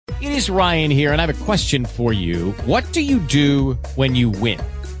It is Ryan here, and I have a question for you. What do you do when you win?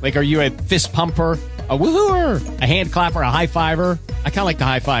 Like, are you a fist pumper, a woohooer, a hand clapper, a high fiver? I kind of like the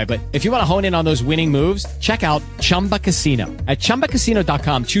high five, but if you want to hone in on those winning moves, check out Chumba Casino. At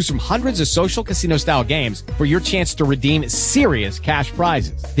ChumbaCasino.com, choose from hundreds of social casino-style games for your chance to redeem serious cash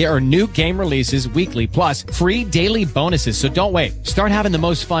prizes. There are new game releases weekly, plus free daily bonuses. So don't wait. Start having the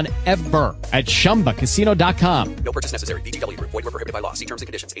most fun ever at ChumbaCasino.com. No purchase necessary. VGW. Void where prohibited by law. See terms and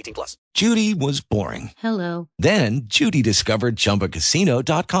conditions. 18+. Judy was boring. Hello. Then Judy discovered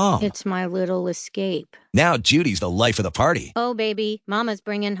ChumbaCasino.com. It's my little escape. Now Judy's the life of the party. Oh, baby, mama's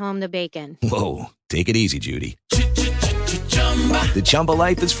bringing home the bacon. Whoa, take it easy, Judy. The Chumba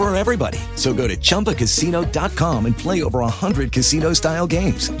life is for everybody. So go to ChumbaCasino.com and play over 100 casino-style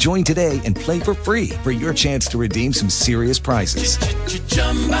games. Join today and play for free for your chance to redeem some serious prizes.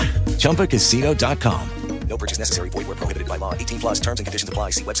 ChumbaCasino.com. No purchase necessary. Void where prohibited by law. 18+. Terms and conditions apply.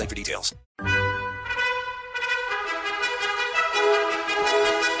 See website for details.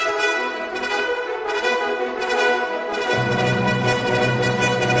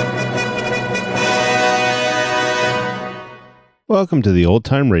 Welcome to the Old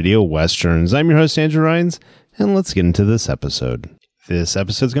Time Radio Westerns. I'm your host, Andrew Rhynes, and let's get into this episode. This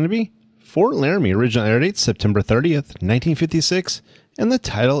episode is going to be Fort Laramie. Original air date September 30th, 1956, and the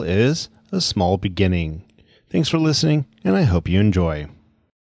title is A Small Beginning. Thanks for listening, and I hope you enjoy.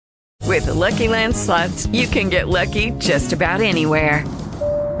 With the Lucky Land Slots, you can get lucky just about anywhere.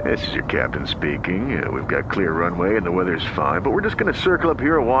 This is your captain speaking. We've got clear runway and the weather's fine, but we're just going to circle up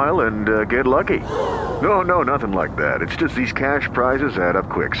here a while and get lucky. No, nothing like that. It's just these cash prizes add up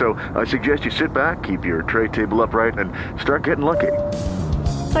quick. So I suggest you sit back, keep your tray table upright, and start getting lucky.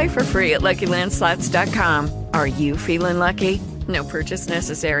 Play for free at LuckyLandSlots.com. Are you feeling lucky? No purchase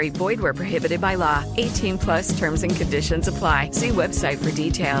necessary. Void where prohibited by law. 18+ terms and conditions apply. See website for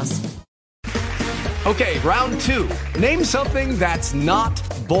details. Okay, round two. Name something that's not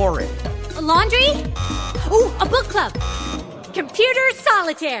boring. A laundry? Ooh, a book club. Computer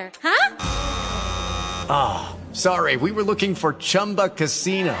solitaire, huh? Ah, sorry, we were looking for Chumba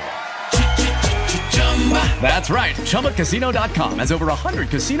Casino. That's right, ChumbaCasino.com has over 100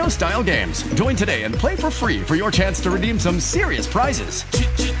 casino-style games. Join today and play for free for your chance to redeem some serious prizes.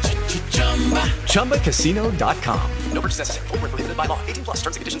 ChumbaCasino.com. No purchase necessary. Void where prohibited by law. 18+. Terms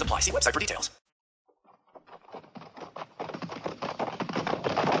and conditions apply. See website for details.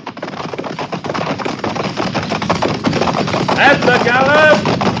 At the gallop!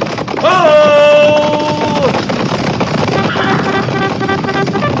 Follow!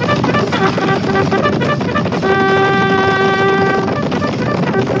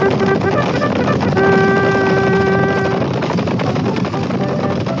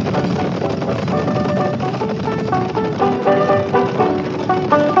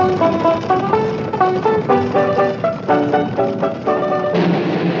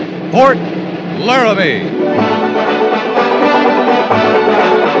 Fort Laramie.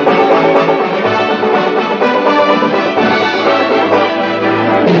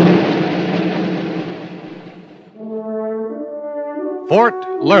 Fort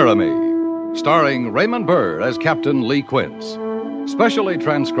Laramie, starring Raymond Burr as Captain Lee Quince. Specially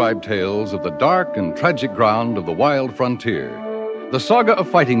transcribed tales of the dark and tragic ground of the wild frontier. The saga of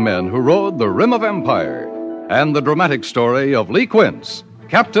fighting men who rode the rim of empire. And the dramatic story of Lee Quince,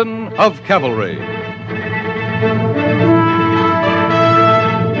 Captain of Cavalry.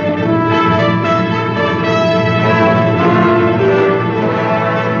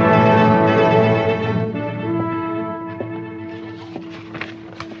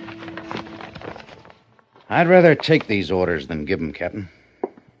 I'd rather take these orders than give them, Captain.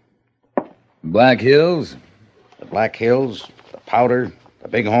 Black Hills? The Black Hills, the Powder, the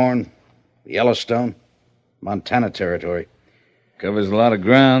Bighorn, the Yellowstone, Montana Territory. Covers a lot of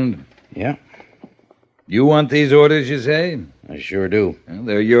ground. Yeah. You want these orders, you say? I sure do. Well,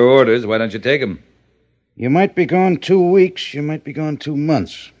 they're your orders. Why don't you take them? You might be gone 2 weeks. You might be gone 2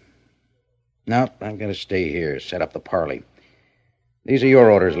 months. No, I've got to stay here, set up the parley. These are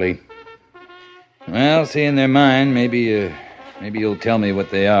your orders, Lee. Well, seeing they're mine, maybe you'll tell me what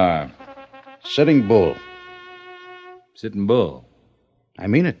they are. Sitting Bull. Sitting Bull? I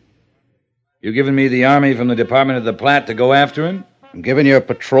mean it. You giving me the army from the Department of the Platte to go after him? I'm giving you a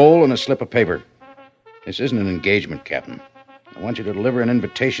patrol and a slip of paper. This isn't an engagement, Captain. I want you to deliver an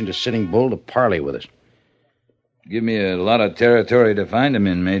invitation to Sitting Bull to parley with us. Give me a lot of territory to find him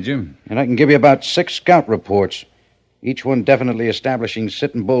in, Major. And I can give you about 6 scout reports, each one definitely establishing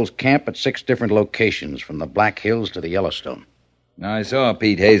Sitting Bull's camp at 6 different locations, from the Black Hills to the Yellowstone. Now, I saw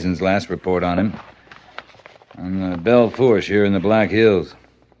Pete Hazen's last report on him. On the Belle Fourche here in the Black Hills.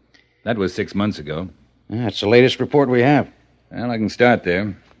 That was 6 months ago. That's the latest report we have. Well, I can start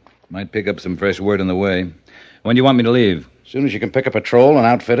there. Might pick up some fresh word on the way. When do you want me to leave? As soon as you can pick up a patrol and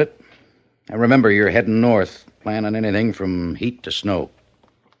outfit it. And remember, you're heading north. Plan on anything from heat to snow.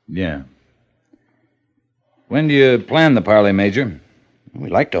 Yeah. When do you plan the parley, Major?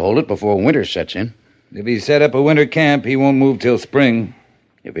 We'd like to hold it before winter sets in. If he set up a winter camp, he won't move till spring.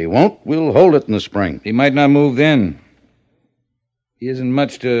 If he won't, we'll hold it in the spring. He might not move then. He isn't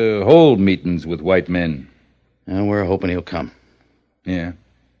much to hold meetings with white men. And we're hoping he'll come. Yeah.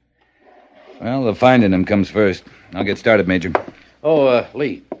 Well, the finding him comes first. I'll get started, Major. Oh,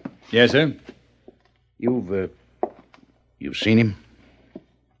 Lee. Yes, sir? You've seen him?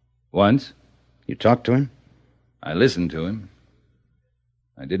 Once. You talked to him? I listened to him.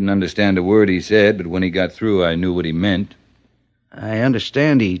 I didn't understand a word he said, but when he got through, I knew what he meant. I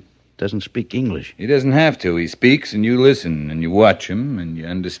understand he doesn't speak English. He doesn't have to. He speaks, and you listen, and you watch him, and you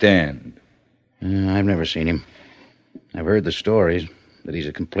understand. I've never seen him. I've heard the stories, that he's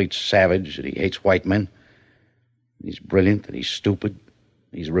a complete savage, that he hates white men. He's brilliant, that he's stupid,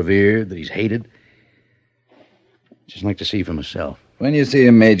 that he's revered, that he's hated. Just like to see for myself. When you see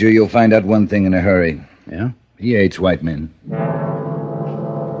him, Major, you'll find out one thing in a hurry. Yeah? He hates white men.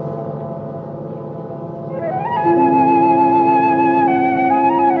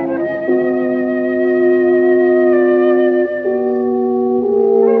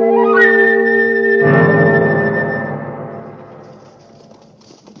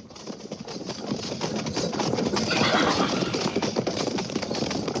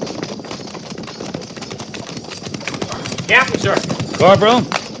 Captain, sir. Corporal?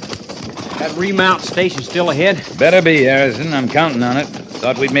 That remount station still ahead? Better be, Harrison. I'm counting on it.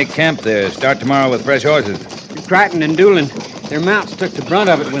 Thought we'd make camp there. Start tomorrow with fresh horses. Crichton and Doolin. Their mounts took the brunt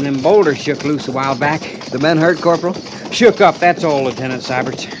of it when them boulders shook loose a while back. The men hurt, Corporal? Shook up, that's all, Lieutenant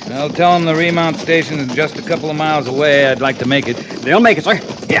Seiberts. Well, tell them the remount station is just a couple of miles away. I'd like to make it. They'll make it, sir.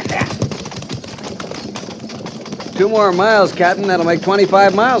 Yeah. 2 more miles, Captain. That'll make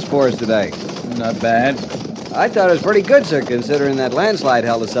 25 miles for us today. Not bad. I thought it was pretty good, sir, considering that landslide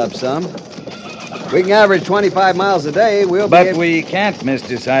held us up some. We can average 25 miles a day. But we can't,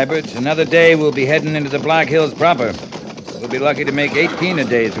 Mr. Seiberts. Another day we'll be heading into the Black Hills proper. We'll be lucky to make 18 a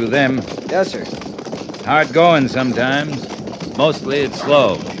day through them. Yes, sir. Hard going sometimes. Mostly it's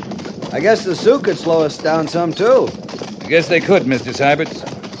slow. I guess the Sioux could slow us down some, too. I guess they could, Mr. Seiberts.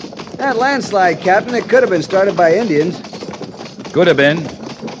 That landslide, Captain, it could have been started by Indians. Could have been.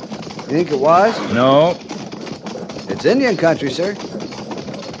 You think it was? No. It's Indian country, sir.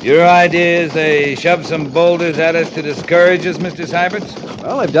 Your idea is they shoved some boulders at us to discourage us, Mr. Seiberts?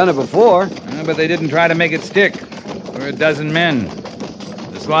 Well, they've done it before. But they didn't try to make it stick. We're a dozen men.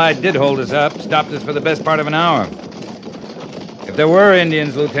 The slide did hold us up, stopped us for the best part of an hour. If there were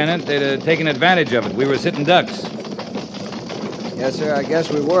Indians, Lieutenant, they'd have taken advantage of it. We were sitting ducks. Yes, sir, I guess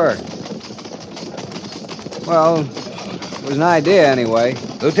we were. Well, it was an idea anyway.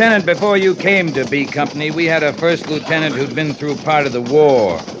 Lieutenant, before you came to B Company, we had a first lieutenant who'd been through part of the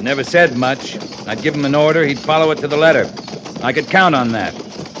war. Never said much. I'd give him an order, he'd follow it to the letter. I could count on that.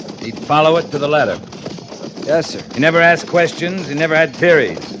 He'd follow it to the letter. Yes, sir. He never asked questions, he never had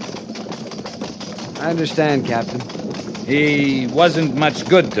theories. I understand, Captain. He wasn't much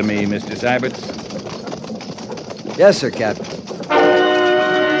good to me, Mr. Seiberts. Yes, sir, Captain.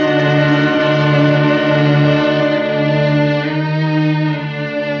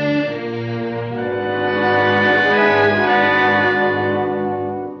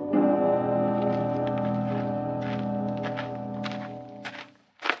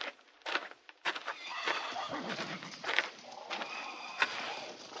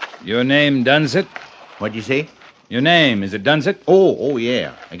 Your name, Dunsett? What'd you say? Your name, is it Dunsett? Oh,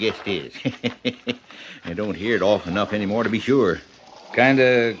 yeah. I guess it is. I don't hear it often enough anymore to be sure.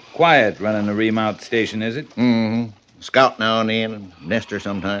 Kinda quiet running a remount station, is it? Mm-hmm. Scout now and then, and nester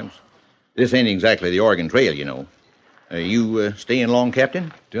sometimes. This ain't exactly the Oregon Trail, you know. You staying long,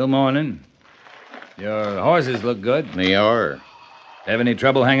 Captain? Till morning. Your horses look good. They are. Have any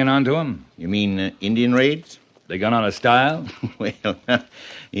trouble hanging on to them? You mean Indian raids? They gone on a style? Well,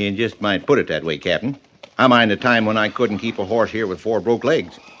 you just might put it that way, Captain. I mind a time when I couldn't keep a horse here with 4 broke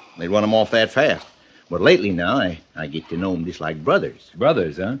legs. They'd run them off that fast. But lately now, I get to know them just like brothers.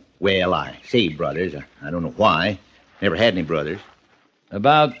 Brothers, huh? Well, I say brothers. I don't know why. Never had any brothers.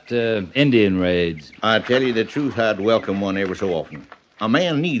 About Indian raids. I tell you the truth, I'd welcome one ever so often. A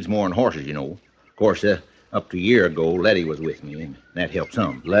man needs more than horses, you know. Of course, up to a year ago, Letty was with me, and that helped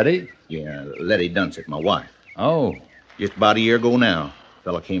some. Letty? Yeah, Letty Dunsett, my wife. Oh. Just about a year ago now. A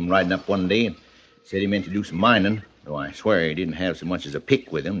fella came riding up one day and said he meant to do some mining. though I swear he didn't have so much as a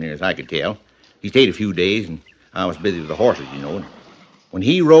pick with him, near as I could tell. He stayed a few days, and I was busy with the horses, you know. And when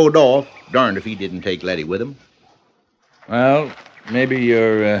he rode off, darned if he didn't take Letty with him. Well, maybe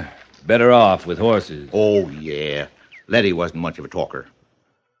you're better off with horses. Oh, yeah. Letty wasn't much of a talker.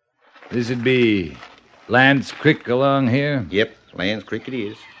 This'd be Lance Creek along here? Yep, Lance Creek it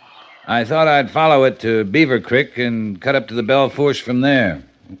is. I thought I'd follow it to Beaver Creek and cut up to the Belle Fourche from there.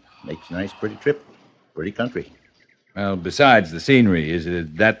 Makes a nice, pretty trip. Pretty country. Well, besides the scenery, is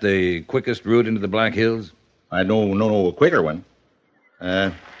that the quickest route into the Black Hills? I don't know a quicker one.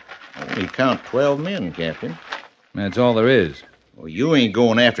 Only count 12 men, Captain. That's all there is. Well, you ain't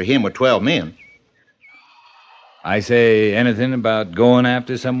going after him with 12 men. I say anything about going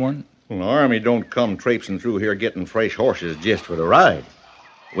after someone? Well, the Army don't come traipsing through here getting fresh horses just for the ride.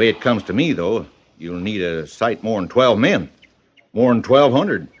 The way it comes to me, though, you'll need a sight more than 12 men. More than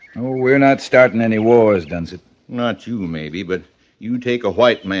 1,200. Oh, we're not starting any wars, Dunsett. Not you, maybe, but you take a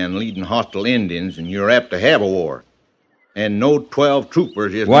white man leading hostile Indians, and you're apt to have a war. And no 12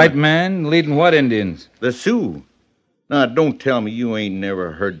 troopers is... White man leading what Indians? The Sioux. Now, don't tell me you ain't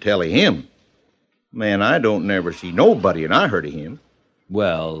never heard tell of him. Man, I don't never see nobody, and I heard of him.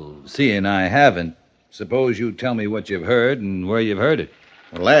 Well, seeing I haven't, suppose you tell me what you've heard and where you've heard it.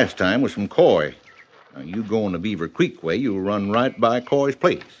 The last time was from Coy. Now, you going the Beaver Creek way, you'll run right by Coy's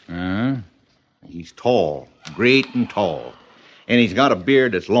place. Uh-huh. He's tall, great and tall. And he's got a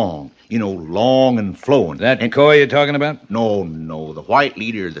beard that's long. You know, long and flowing. That Coy you're talking about? No, the white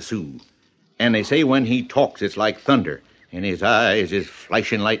leader of the Sioux. And they say when he talks, it's like thunder. And his eyes is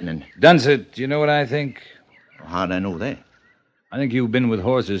flashing lightning. Dunsett, you know what I think? How'd I know that? I think you've been with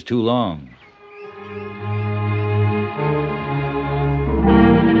horses too long.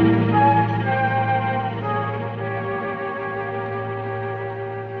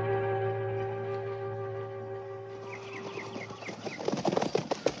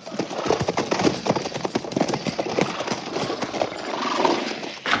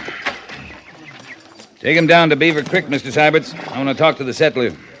 Take him down to Beaver Creek, Mr. Syberts. I want to talk to the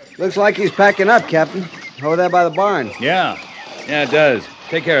settler. Looks like he's packing up, Captain. Over there by the barn. Yeah, it does.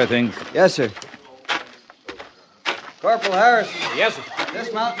 Take care of things. Yes, sir. Corporal Harrison. Yes, sir.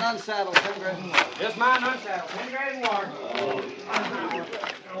 Dismount and unsaddle. 10 grade and water. Dismount and unsaddle. 10 grade and water.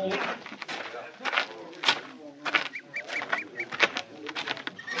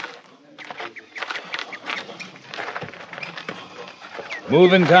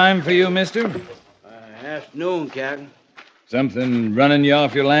 Moving time for you, mister? Afternoon, Captain. Something running you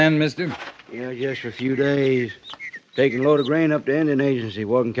off your land, mister? Yeah, just for a few days. Taking a load of grain up to Indian Agency.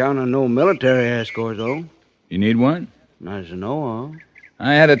 Wasn't counting on no military escort, though. You need one? Not as I know of.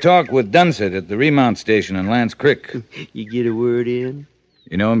 I had a talk with Dunsett at the remount station on Lance Creek. You get a word in?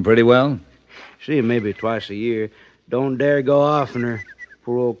 You know him pretty well? See him maybe twice a year. Don't dare go oftener.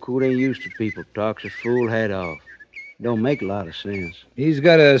 Poor old coot ain't used to people. Talks his fool head off. Don't make a lot of sense. He's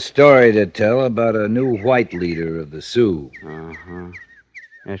got a story to tell about a new white leader of the Sioux. Uh-huh.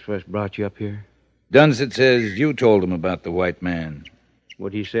 That's what's brought you up here? Dunsett says you told him about the white man.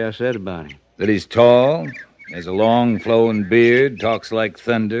 What'd he say I said about him? That he's tall, has a long flowing beard, talks like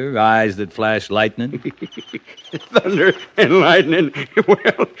thunder, eyes that flash lightning. Thunder and lightning.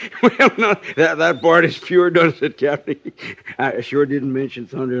 Well, no, that part is pure Dunsett, Captain. I sure didn't mention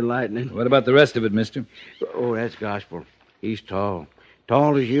thunder and lightning. What about the rest of it, mister? Oh, that's gospel. He's tall.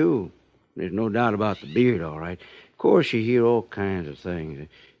 Tall as you. There's no doubt about the beard, all right. Of course, you hear all kinds of things.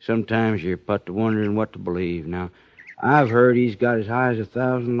 Sometimes you're put to wondering what to believe. Now, I've heard he's got as high as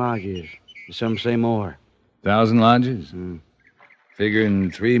 1,000 lodges. Some say more. 1,000 lodges? Figuring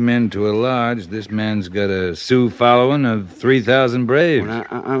 3 men to a lodge, this man's got a Sioux following of 3,000 braves.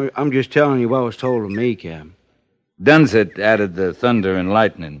 Well, I'm just telling you what was told to me, Cap. Dunsett added the thunder and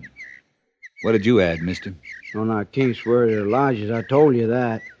lightning. What did you add, mister? Oh, no, I can't swear to the lodges. I told you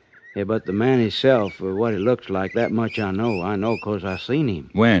that. Yeah, but the man himself, what it looks like, that much I know. I know 'cause I seen him.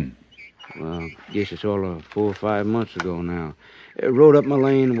 When? Well, I guess it's all 4 or 5 months ago now. Rode up my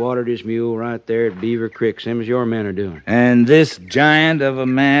lane, watered his mule right there at Beaver Creek, same as your men are doing. And this giant of a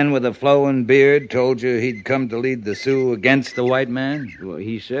man with a flowing beard told you he'd come to lead the Sioux against the white man? Well,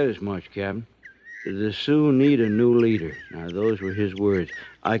 he said as much, Captain. The Sioux need a new leader. Now, those were his words.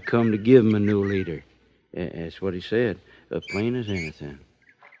 I come to give them a new leader. That's what he said, plain as anything.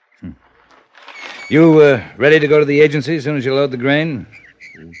 You ready to go to the agency as soon as you load the grain?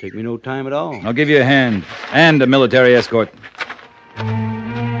 It'll take me no time at all. I'll give you a hand and a military escort.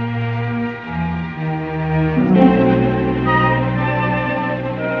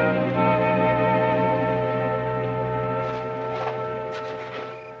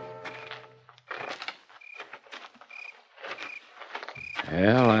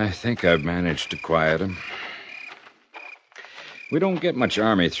 I think I've managed to quiet him. We don't get much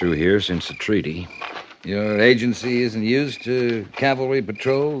army through here since the treaty. Your agency isn't used to cavalry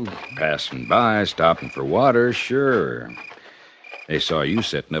patrols? Passing by, stopping for water, sure. They saw you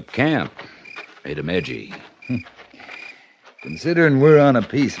setting up camp. Made 'em edgy. Considering we're on a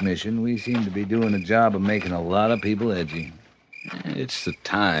peace mission, we seem to be doing a job of making a lot of people edgy. It's the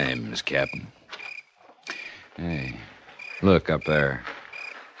times, Captain. Hey, look up there.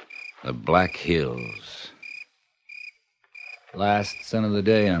 The Black Hills. Last sun of the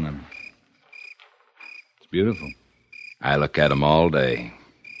day on them. It's beautiful. I look at 'em all day.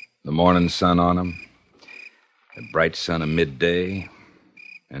 The morning sun on 'em, the bright sun of midday,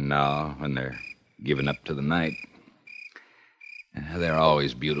 and now when they're giving up to the night. They're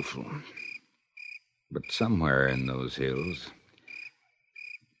always beautiful. But somewhere in those hills,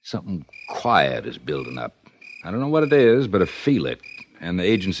 something quiet is building up. I don't know what it is, but I feel it, and the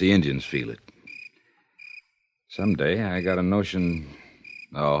agency Indians feel it. Someday I got a notion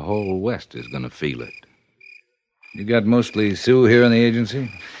the whole West is going to feel it. You got mostly Sioux here in the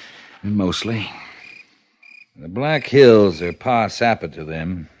agency? Mostly. The Black Hills are Pa Sapa to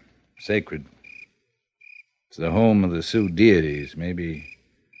them, sacred. It's the home of the Sioux deities. Maybe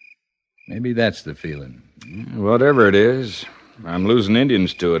that's the feeling. Whatever it is, I'm losing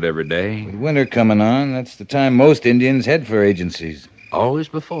Indians to it every day. With winter coming on, that's the time most Indians head for agencies. Always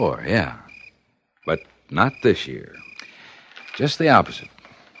before, yeah. But not this year. Just the opposite.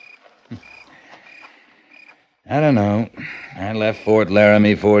 I don't know. I left Fort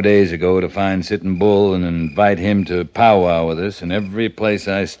Laramie 4 days ago to find Sitting Bull and invite him to powwow with us, and every place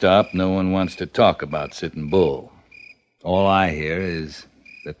I stop, no one wants to talk about Sitting Bull. All I hear is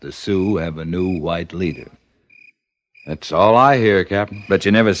that the Sioux have a new white leader. That's all I hear, Captain. But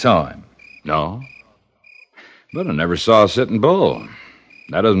you never saw him? No. But I never saw Sitting Bull.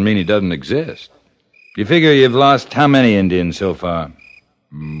 That doesn't mean he doesn't exist. You figure you've lost how many Indians so far?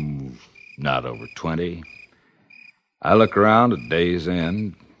 Not over 20. I look around at day's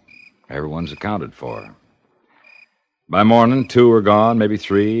end. Everyone's accounted for. By morning, 2 are gone, maybe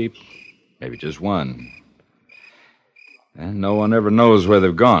 3, maybe just 1. And no one ever knows where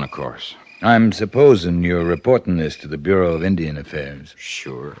they've gone, of course. I'm supposing you're reporting this to the Bureau of Indian Affairs.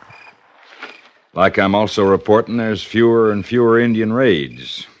 Sure. Like I'm also reporting there's fewer and fewer Indian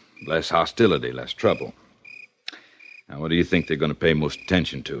raids. Less hostility, less trouble. Now, what do you think they're going to pay most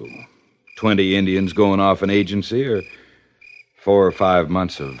attention to? 20 Indians going off an agency, or 4 or 5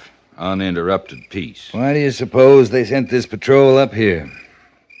 months of uninterrupted peace? Why do you suppose they sent this patrol up here?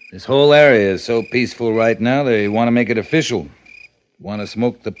 This whole area is so peaceful right now, they want to make it official. Want to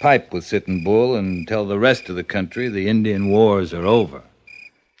smoke the pipe with Sitting Bull and tell the rest of the country the Indian wars are over.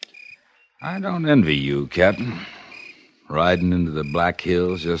 I don't envy you, Captain. Riding into the Black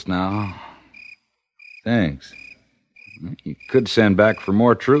Hills just now. Thanks. You could send back for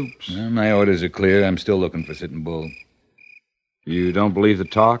more troops. Well, my orders are clear. I'm still looking for Sitting Bull. You don't believe the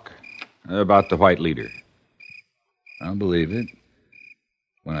talk about the white leader? I'll believe it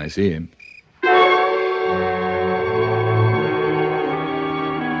when I see him.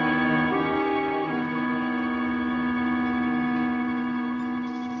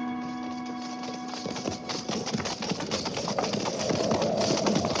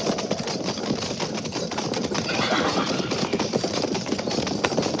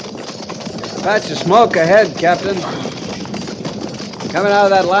 Patch of smoke ahead, Captain. Coming out of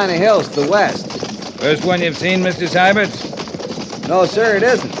that line of hills to the west. First one you've seen, Mr. Syberts? No, sir, it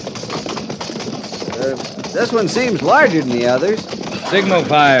isn't. This one seems larger than the others. Signal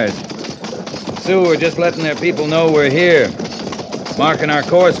fires. Sioux are just letting their people know we're here. Marking our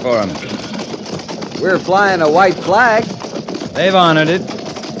course for them. We're flying a white flag. They've honored it.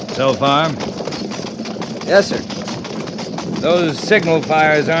 So far. Yes, sir. Those signal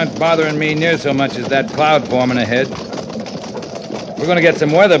fires aren't bothering me near so much as that cloud forming ahead. We're going to get some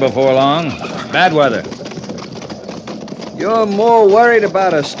weather before long. Bad weather. You're more worried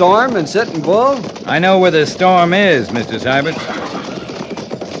about a storm than Sitting Bull? I know where the storm is, Mr. Syberts.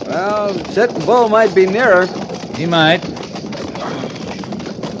 Well, Sitting Bull might be nearer. He might.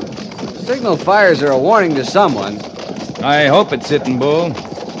 Signal fires are a warning to someone. I hope it's Sitting Bull.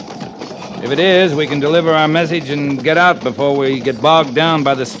 If it is, we can deliver our message and get out before we get bogged down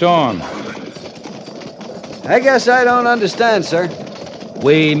by the storm. I guess I don't understand, sir.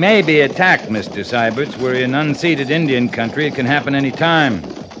 We may be attacked, Mr. Syberts. We're in unceded Indian country. It can happen any time.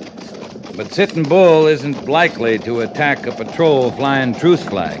 But Sitting Bull isn't likely to attack a patrol flying truce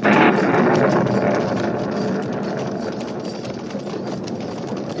flag.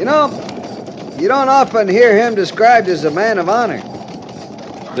 You know, you don't often hear him described as a man of honor.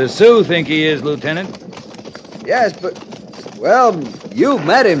 The Sioux think he is, Lieutenant. Yes, but... Well, you've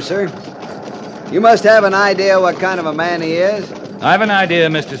met him, sir. You must have an idea what kind of a man he is. I have an idea,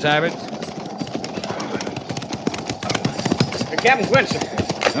 Mr. Syberts. Captain Quincy.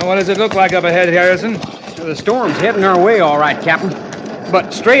 Well, what does it look like up ahead, Harrison? The storm's heading our way, all right, Captain.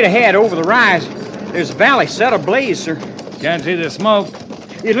 But straight ahead, over the rise, there's a valley set ablaze, sir. Can't see the smoke.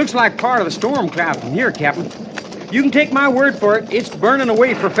 It looks like part of the storm cloud from here, Captain. You can take my word for it, it's burning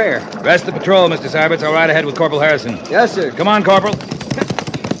away for fair. Rest the patrol, Mr. Syberts. I'll ride ahead with Corporal Harrison. Yes, sir. Come on, Corporal.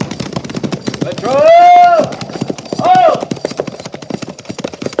 Patrol! Oh!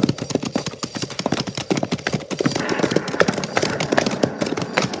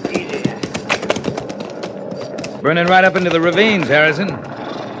 Burning right up into the ravines, Harrison.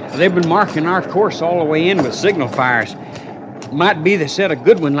 They've been marking our course all the way in with signal fires. Might be they set a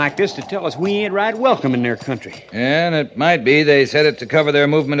good one like this to tell us we ain't right welcome in their country. And it might be they set it to cover their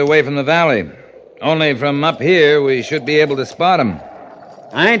movement away from the valley. Only from up here, we should be able to spot them.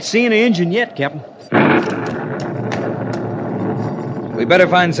 I ain't seen an engine yet, Captain. We better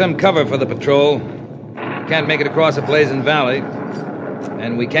find some cover for the patrol. Can't make it across a blazing valley.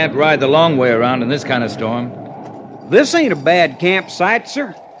 And we can't ride the long way around in this kind of storm. This ain't a bad campsite,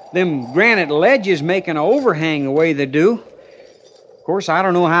 sir. Them granite ledges making an overhang the way they do. Of course, I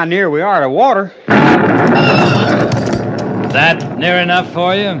don't know how near we are to water. That near enough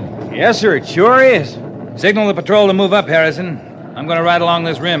for you? Yes, sir, it sure is. Signal the patrol to move up, Harrison. I'm going to ride along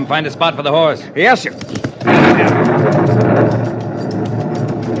this rim, find a spot for the horse. Yes, sir.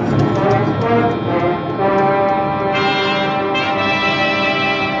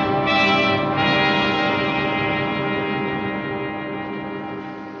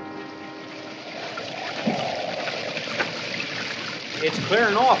 It's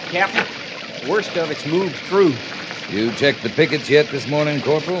clearing off, Captain. The worst of it's moved through. You checked the pickets yet this morning,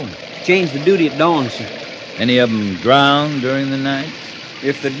 Corporal? Changed the duty at dawn, sir. Any of them drowned during the night?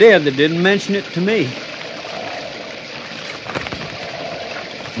 If they did, they didn't mention it to me.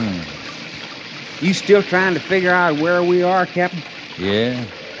 You still trying to figure out where we are, Captain? Yeah,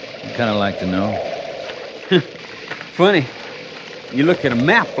 I'd kind of like to know. Funny. You look at a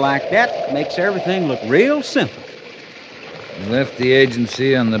map like that, it makes everything look real simple. We left the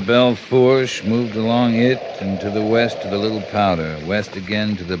agency on the Belle Fourche, moved along it, and to the west to the Little Powder, west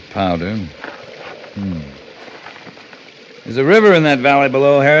again to the Powder. There's a river in that valley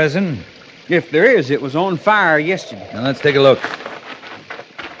below, Harrison. If there is, it was on fire yesterday. Now let's take a look.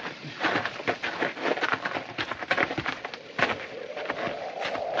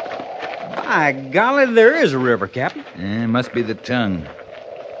 By golly, there is a river, Captain. It must be the tongue.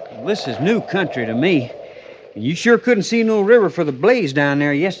 Well, this is new country to me. You sure couldn't see no river for the blaze down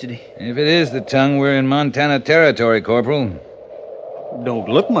there yesterday. If it is the tongue, we're in Montana territory, Corporal. Don't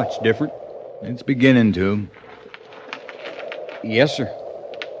look much different. It's beginning to. Yes, sir.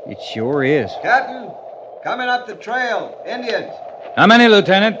 It sure is. Captain, coming up the trail. Indians. How many,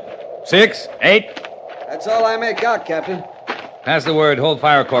 Lieutenant? 6? 8? That's all I make out, Captain. Pass the word. Hold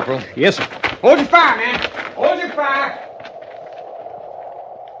fire, Corporal. Yes, sir. Hold your fire, man. Hold your fire.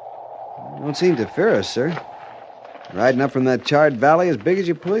 Don't seem to fear us, sir. Riding up from that charred valley as big as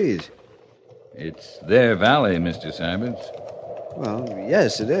you please. It's their valley, Mr. Syberts. Well,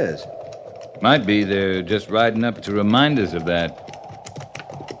 yes, it is. Might be they're just riding up to remind us of that.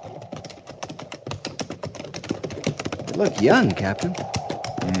 They look young, Captain.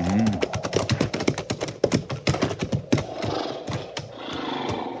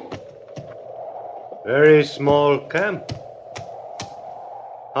 Very small camp.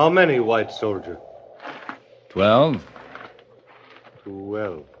 How many white soldiers? 12.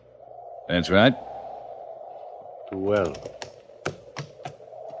 12. That's right. 12.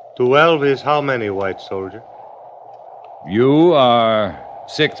 12 is how many white soldiers? You are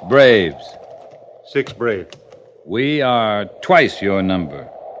 6 braves. 6 brave. We are twice your number.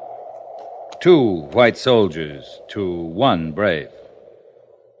 2 white soldiers to 1 brave.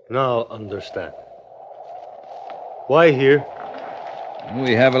 Now understand. Why here?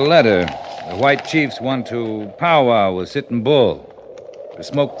 We have a letter. The white chiefs want to powwow with Sitting Bull, to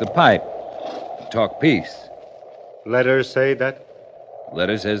smoke the pipe, to talk peace. Letters say that?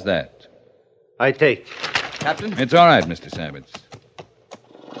 Letter says that. I take. Captain? It's all right, Mr. Syberts.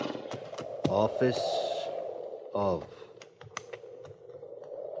 Office of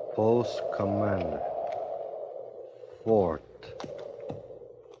Post Commander, Fort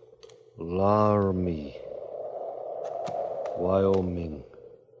Laramie, Wyoming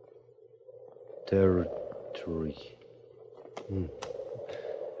Territory.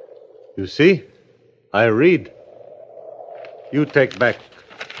 You see? I read. You take back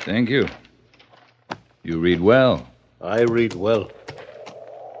Thank you. You read well. I read well.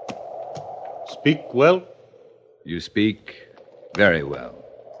 Speak well? You speak very well.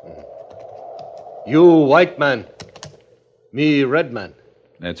 You white man. Me red man.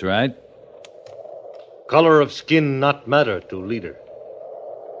 That's right. Color of skin not matter to leader.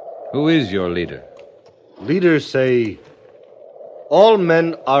 Who is your leader? Leaders say, all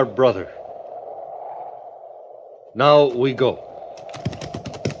men are brother. Now we go.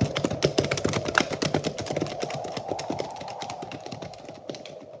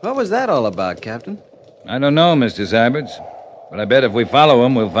 What was that all about, Captain? I don't know, Mr. Syberts. But I bet if we follow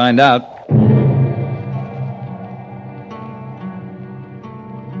him, we'll find out.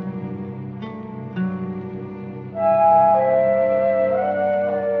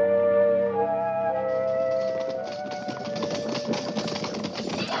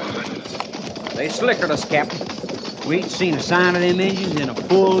 They slickered us, Captain. We ain't seen a sign of them Indians in a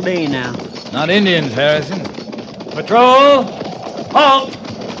full day now. Not Indians, Harrison. Patrol! Halt!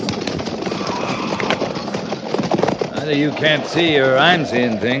 Either you can't see or I'm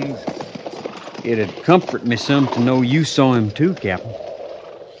seeing things. It'd comfort me some to know you saw him too, Captain.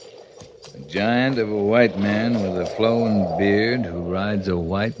 A giant of a white man with a flowing beard who rides a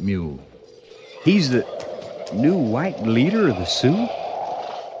white mule. He's the new white leader of the Sioux?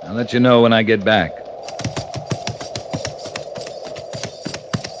 I'll let you know when I get back.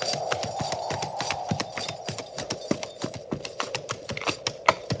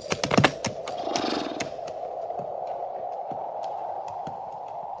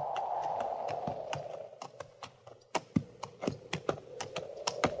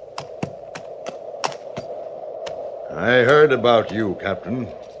 I heard about you, Captain.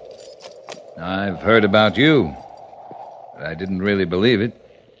 I've heard about you, but I didn't really believe it.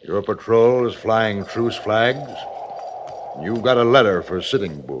 Your patrol is flying truce flags. You've got a letter for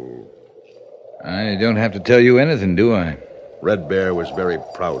Sitting Bull. I don't have to tell you anything, do I? Red Bear was very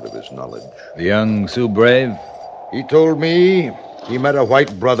proud of his knowledge. The young Sioux brave? He told me he met a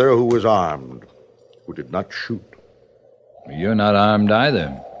white brother who was armed, who did not shoot. You're not armed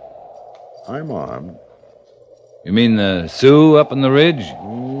either. I'm armed. You mean the Sioux up on the ridge?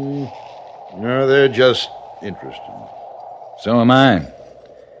 No, they're just interested. So am I.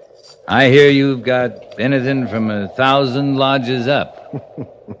 I hear you've got anything from 1,000 lodges up.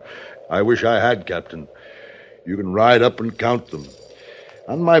 I wish I had, Captain. You can ride up and count them.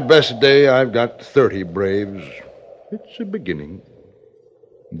 On my best day, I've got 30 braves. It's a beginning.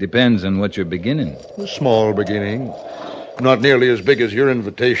 Depends on what you're beginning. A small beginning. Not nearly as big as your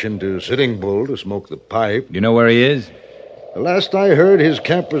invitation to Sitting Bull to smoke the pipe. You know where he is? The last I heard, his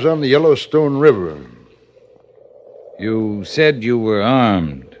camp was on the Yellowstone River. You said you were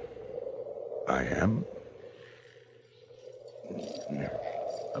armed. I am.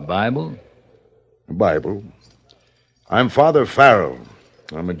 A Bible? A Bible. I'm Father Farrell.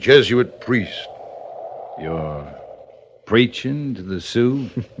 I'm a Jesuit priest. You're preaching to the Sioux?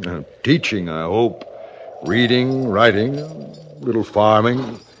 Teaching, I hope. Reading, writing, a little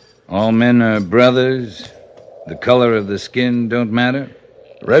farming. All men are brothers. The color of the skin don't matter?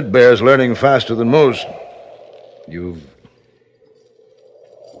 Red Bear's learning faster than most. You've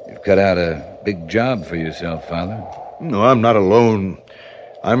cut out a big job for yourself, Father. No, I'm not alone.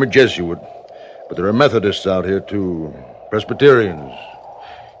 I'm a Jesuit. But there are Methodists out here, too. Presbyterians.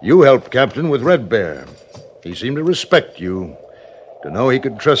 You helped Captain with Red Bear. He seemed to respect you, to know he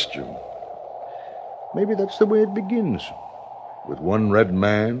could trust you. Maybe that's the way it begins. With one red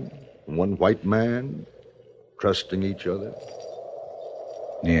man and one white man trusting each other.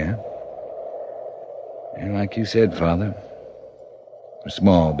 Yeah. And like you said, Father, a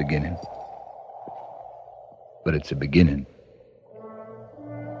small beginning. But it's a beginning.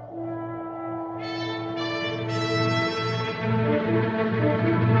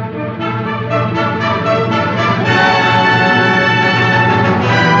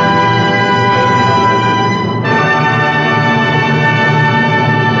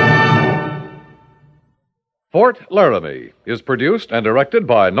 Fort Laramie is produced and directed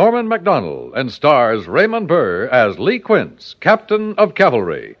by Norman MacDonald and stars Raymond Burr as Lee Quince, Captain of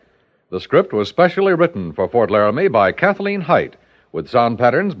Cavalry. The script was specially written for Fort Laramie by Kathleen Height, with sound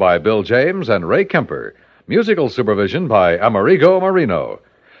patterns by Bill James and Ray Kemper, musical supervision by Amerigo Marino.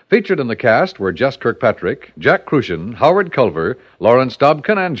 Featured in the cast were Jess Kirkpatrick, Jack Crucian, Howard Culver, Lawrence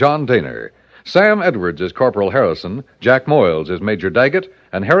Dobkin, and John Daner. Sam Edwards is Corporal Harrison, Jack Moyles is Major Daggett,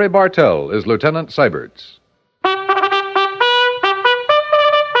 and Harry Bartell is Lieutenant Syberts.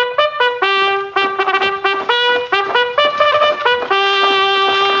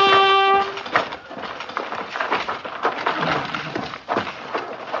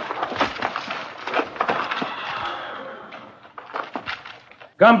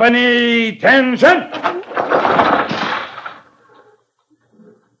 Company, attention!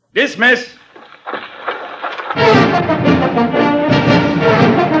 Dismiss.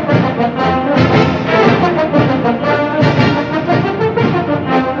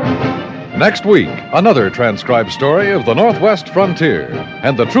 Next week, another transcribed story of the Northwest frontier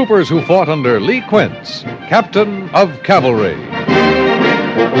and the troopers who fought under Lee Quince, Captain of Cavalry.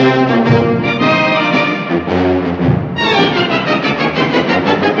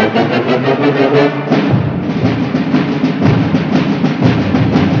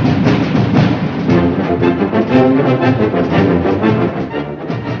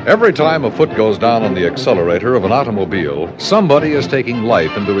 Every time a foot goes down on the accelerator of an automobile, somebody is taking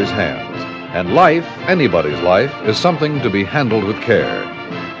life into his hands. And life, anybody's life, is something to be handled with care.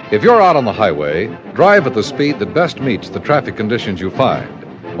 If you're out on the highway, drive at the speed that best meets the traffic conditions you find.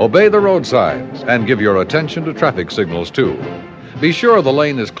 Obey the road signs and give your attention to traffic signals, too. Be sure the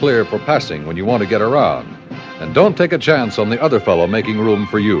lane is clear for passing when you want to get around. And don't take a chance on the other fellow making room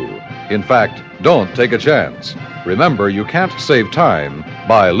for you. In fact, don't take a chance. Remember, you can't save time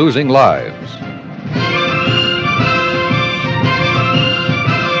by losing lives.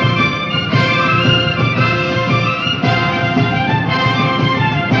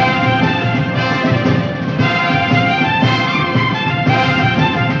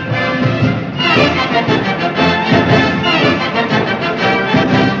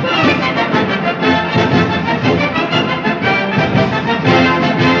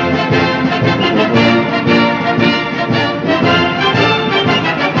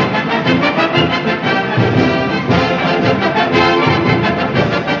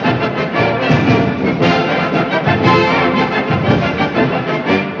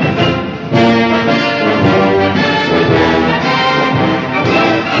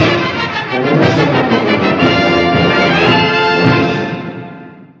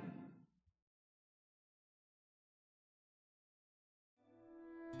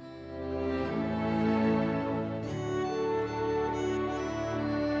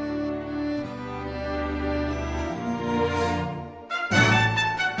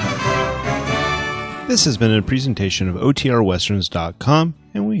 This has been a presentation of OTRWesterns.com,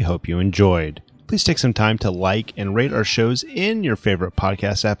 and we hope you enjoyed. Please take some time to like and rate our shows in your favorite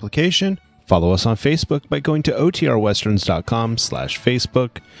podcast application. Follow us on Facebook by going to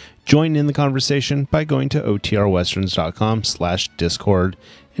OTRWesterns.com/Facebook. Join in the conversation by going to OTRWesterns.com/Discord.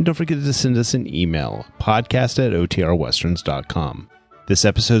 And don't forget to send us an email, podcast@OTRWesterns.com. This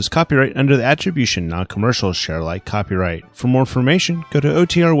episode is copyright under the Attribution Non-Commercial Share Alike copyright. For more information, go to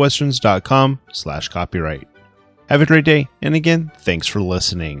OTRWesterns.com/copyright. Have a great day, and again, thanks for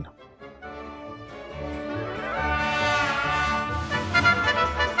listening.